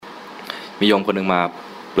มีโยมคนหนึ่งมา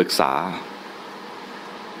ปรึกษา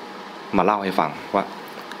มาเล่าให้ฟังว่า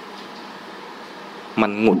มั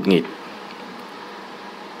นหงุดหงิด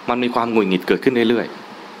มันมีความหงุดหงิดเกิดขึ้นเรื่อย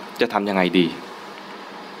ๆจะทำยังไงดี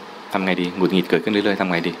ทำไงดีหงุดหงิดเกิดขึ้นเรื่อยๆท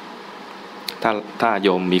ำไงดีถ้าโย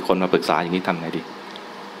มมีคนมาปรึกษาอย่างนี้ทำไงดี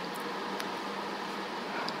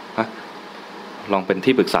ลองเป็น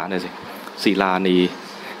ที่ปรึกษาหน่อยสิศิลานี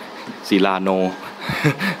ศิลาโน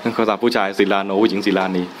เขาถามผู้ชายศิลาโนผู้หญิงศิลา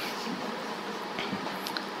นี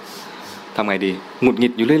ทำไงดีหงุดหงิ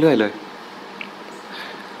ดอยู่เรื่อยๆเลย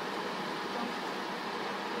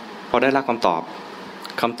พอได้รับคำตอ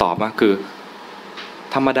บมาคือ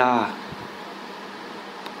ธรรมดา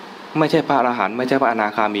ไม่ใช่พระอรหันต์ไม่ใช่พระอนา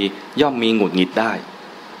คามีย่อมมีหงุดหงิดได้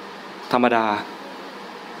ธรรมดา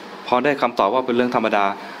พอได้คำตอบว่าเป็นเรื่องธรรมดา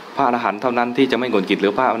พระอรหันต์เท่านั้นที่จะไม่หงุดหงิดหรื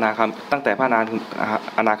อพระอนาคาตั้งแต่พระ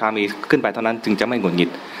อนาคามีขึ้นไปเท่านั้นจึงจะไม่หงุดหงิด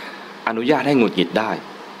อนุญาตให้หงุดหงิดได้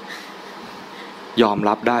ยอม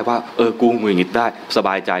รับได้ว่ากูหงุดหงิดได้สบ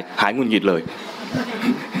ายใจหายหงุดหงิดเลย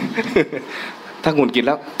ถ้าหงุดหงิดแ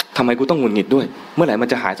ล้วทำไมกูต้องหงุดหงิดด้วยเมื่อไหร่มัน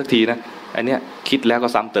จะหายสักทีนะอันเนี้ยคิดแล้วก็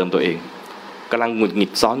ซ้ำเติมตัวเองกำลังหงุดหงิ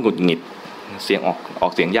ดซ้อนหงุดหงิดเสียงออ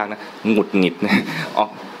กเสียงยากนะหงุดหงิดนะออก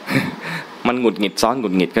มันหงุดหงิดซ้อนหงุ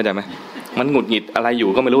ดหงิดเข้าใจไหมมันหงุดหงิดอะไรอยู่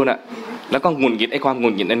ก็ไม่รู้นะแล้วก็หงุดหงิดไอ้ความหงุ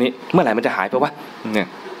ดหงิดอันนี้เมื่อไหร่มันจะหายไปวะเนี่ย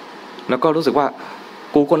แล้วก็รู้สึกว่า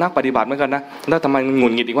กูก็นักปฏิบัติเหมือนกันนะแล้วทำไมมันหงุ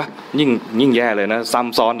ดหงิดอีกวะยิ่งแย่เลยนะซ้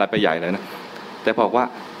ำซ้อนหลายไปใหญ่เลยนะแต่บอกว่า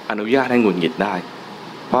อนุญาตให้หงุดหงิดได้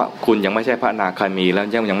เพราะคุณยังไม่ใช่พระอนาคามีแล้ว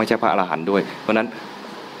ยังไม่ใช่พระอรหันต์ด้วยเพราะนั้น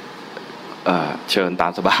เชิญตา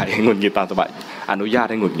มสบายหงุดหงิดตามสบายอนุญาต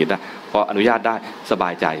ให้หงุดหงิดได้พออนุญาตได้สบา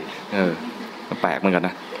ยใจแปลกเหมือนกันน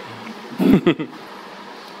ะ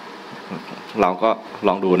เราก็ล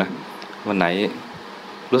องดูนะวันไหน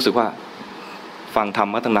รู้สึกว่าฟังธรรม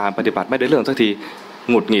มาตั้งนานปฏิบัติไม่ได้เรื่องสักที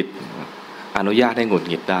หงุดหงิดอนุญาตให้หงุด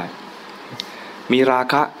หงิดได้มีรา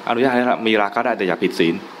คะอนุญาตให้มีราคะได้แต่อย่าผิดศี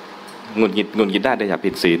ลหงุดหงิดได้แต่อย่า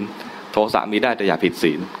ผิดศีลโทสะมีได้แต่อย่าผิด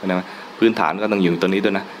ศีลนะพื้นฐานก็ต้องอยู่ตัวนี้ด้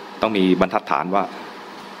วยนะต้องมีบรรทัดฐานว่า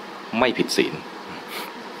ไม่ผิดศีล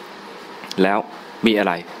แล้วมีอะไ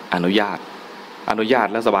รอนุญาต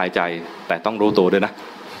แล้วสบายใจแต่ต้องรู้ตัวด้วยนะ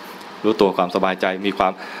รู้ตัวความสบายใจมีควา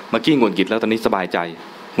มเมื่อกี้หงุดหงิดแล้วตอนนี้สบายใจ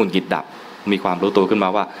หงุดหงิดดับมีความรู้ตัวขึ้นมา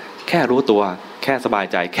ว่าแค่รู้ตัวแค่สบาย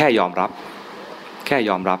ใจแค่ยอมรับ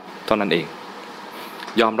เท่านั้นเอง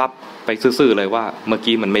ยอมรับไปซื่อๆเลยว่าเมื่อ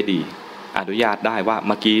กี้มันไม่ดีอนุญาตได้ว่าเ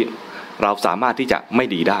มื่อกี้เราสามารถที่จะไม่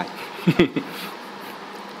ดีได้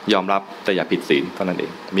ยอมรับแต่อย่าผิดศีลเท่านั้นเอ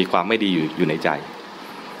งมีความไม่ดีอยู่ในใจ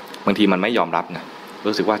บางทีมันไม่ยอมรับนะ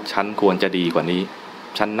รู้สึกว่าฉันควรจะดีกว่านี้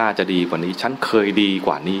ฉันน่าจะดีกว่านี้ฉันเคยดีก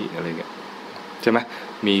ว่านี้อะไรเงี้ยใช่ไหม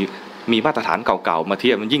มีมาตรฐานเก่าๆมาเที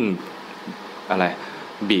ยบมันยิ่งอะไร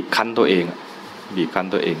บีบคั้นตัวเอ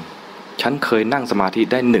งฉันเคยนั่งสมาธิ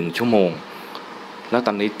ได้1 ชั่วโมงแล้วต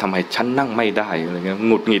อนนี้ทำไมฉันนั่งไม่ได้อะไรเงี้ยห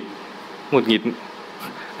งุดหงิด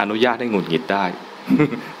อนุญาตให้หงุดหงิดได้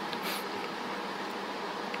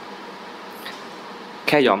แ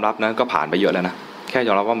ค่ยอมรับนะก็ผ่านไปเยอะแล้วนะแค่ย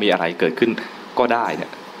อมรับว่ามีอะไรเกิดขึ้นก็ได้เนี่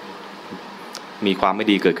ยมีความไม่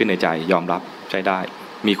ดีเกิดขึ้นในใจยอมรับใช้ได้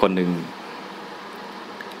มีคนหนึ่ง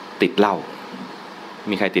ติดเหล้า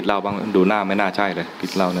มีใครติดเหล้าบ้างดูหน้าไม่น่าใช่เลยติ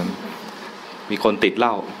ดเหล้านั้นมีคนติดเห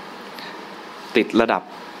ล้าติดระดับ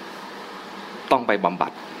ต้องไปบำบั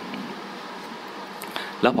ด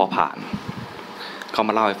แล้วพอผ่านเขา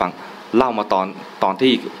มาเล่าให้ฟังเล่ามาตอน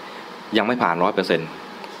ที่ยังไม่ผ่าน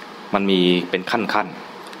 100%มันมีเป็นขั้น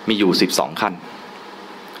มีอยู่12 ขั้น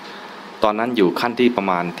ตอนนั้นอยู่ขั้นที่ประ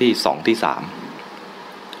มาณที่2ที่3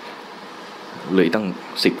เลยตั้ง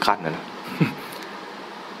10 ขั้นนะ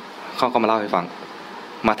เขาก็มาเล่าให้ฟัง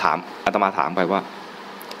มาถามอาตมาถามไปว่า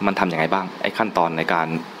มันทำยังไงบ้างไอ้ขั้นตอนในการ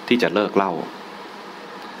ที่จะเลิกเหล้า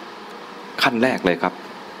ขั้นแรกเลยครับ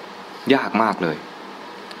ยากมากเลย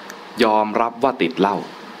ยอมรับว่าติดเหล้า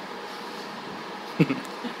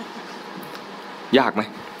ยากไหม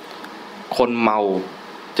คนเมา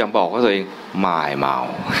จะบอกว่าตัวเองไม่เมา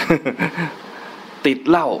ติด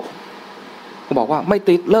เหล้าก็บอกว่าไม่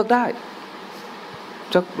ติดเลิกได้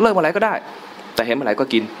จะเลิกเมื่อไหร่ก็ได้แต่เห็นเมื่อไหร่ก็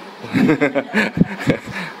กิน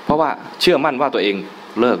เพราะว่าเชื่อมั่นว่าตัวเอง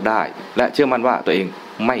เลิกได้และเชื่อมั่นว่าตัวเอง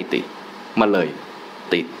ไม่ติดมาเลย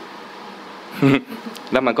ติด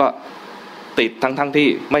แล้วมันก็ติดทั้งที่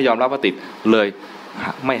ไม่ยอมรับว่าติดเลย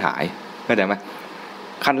ไม่หายเข้าใจไหม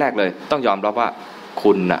ขั้นแรกเลยต้องยอมรับว่า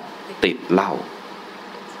คุณน่ะติดเหล้า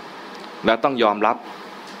แล้วต้องยอมรับ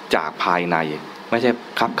จากภายในไม่ใช่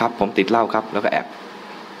ครับผมติดเหล้าครับแล้วก็แอบ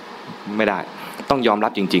ไม่ได้ต้องยอมรั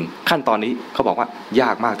บจริงๆขั้นตอนนี้เขาบอกว่ายา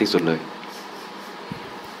กมากที่สุดเลย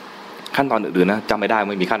ขั้นตอนอื่นๆนะจำไม่ได้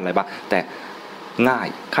ไม่มีขั้นอะไรบ้างแต่ง่าย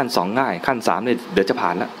ขั้น2ง่ายขั้น3เนี่ยเดี๋ยวจะผ่า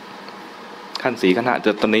นแล้ว ขั้น4ขั้น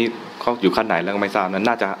5ตอนนี้เขาอยู่ขั้นไหนแล้วก็ไม่ทราบนั้น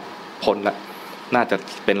น่าจะพ้นละน่าจะ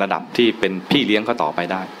เป็นระดับที่เป็นพี่เลี้ยงเขาต่อไป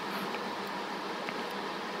ได้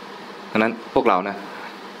เพราะนั้นพวกเรานะ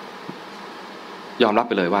ยอมรับ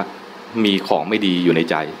ไปเลยว่ามีของไม่ดีอยู่ใน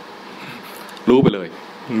ใจรู้ไปเลย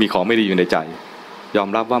มีของไม่ดีอยู่ในใจยอม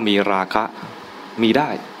รับว่ามีราคะมีได้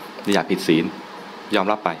อย่าผิดศีลยอม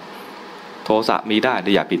รับไปโทสะมีได้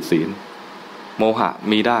อย่าผิดศีลโมหะ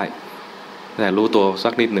มีได้แต่รู้ตัวสั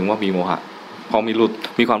กนิดหนึ่งว่ามีโมหะพอ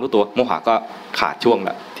มีความรู้ตัวโมหะก็ขาดช่วงล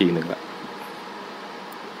ะทีหนึ่งละ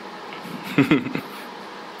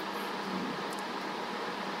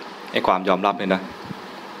ไอ้ความยอมรับเนี่ยนะ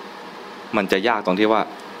มันจะยากตรงที่ว่า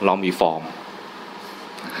เรามีฟอร์ม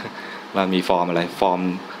เรามีฟอร์มอะไรฟอร์ม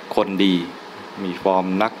คนดีมีฟอร์ม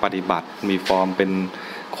นักปฏิบัติมีฟอร์มเป็น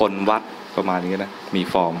คนวัดประมาณนี้นะมี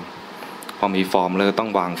ฟอร์มพอมีฟอร์มเลยต้อ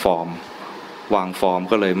งวางฟอร์ม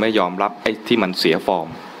ก็เลยไม่ยอมรับไอ้ที่มันเสียฟอร์ม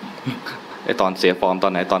ไอ้ตอนเสียฟอร์มตอ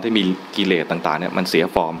นไหนตอนที่มีกิเลสต่างๆเนี่ยมันเสีย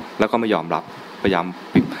ฟอร์มแล้วก็ไม่ยอมรับพยายาม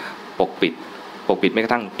ปกปิดไม่กร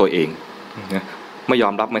ะทั่งตัวเองไม่ยอ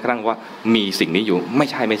มรับไม่กระทั่งว่ามีสิ่งนี้อยู่ไม่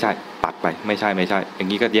ใช่ปัดไปไม่ใช่อย่า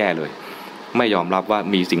งนี้ก็แย่เลยไม่ยอมรับว่า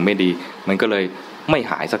มีสิ่งไม่ดีมันก็เลยไม่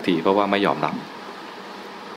หายสักทีเพราะว่าไม่ยอมรับ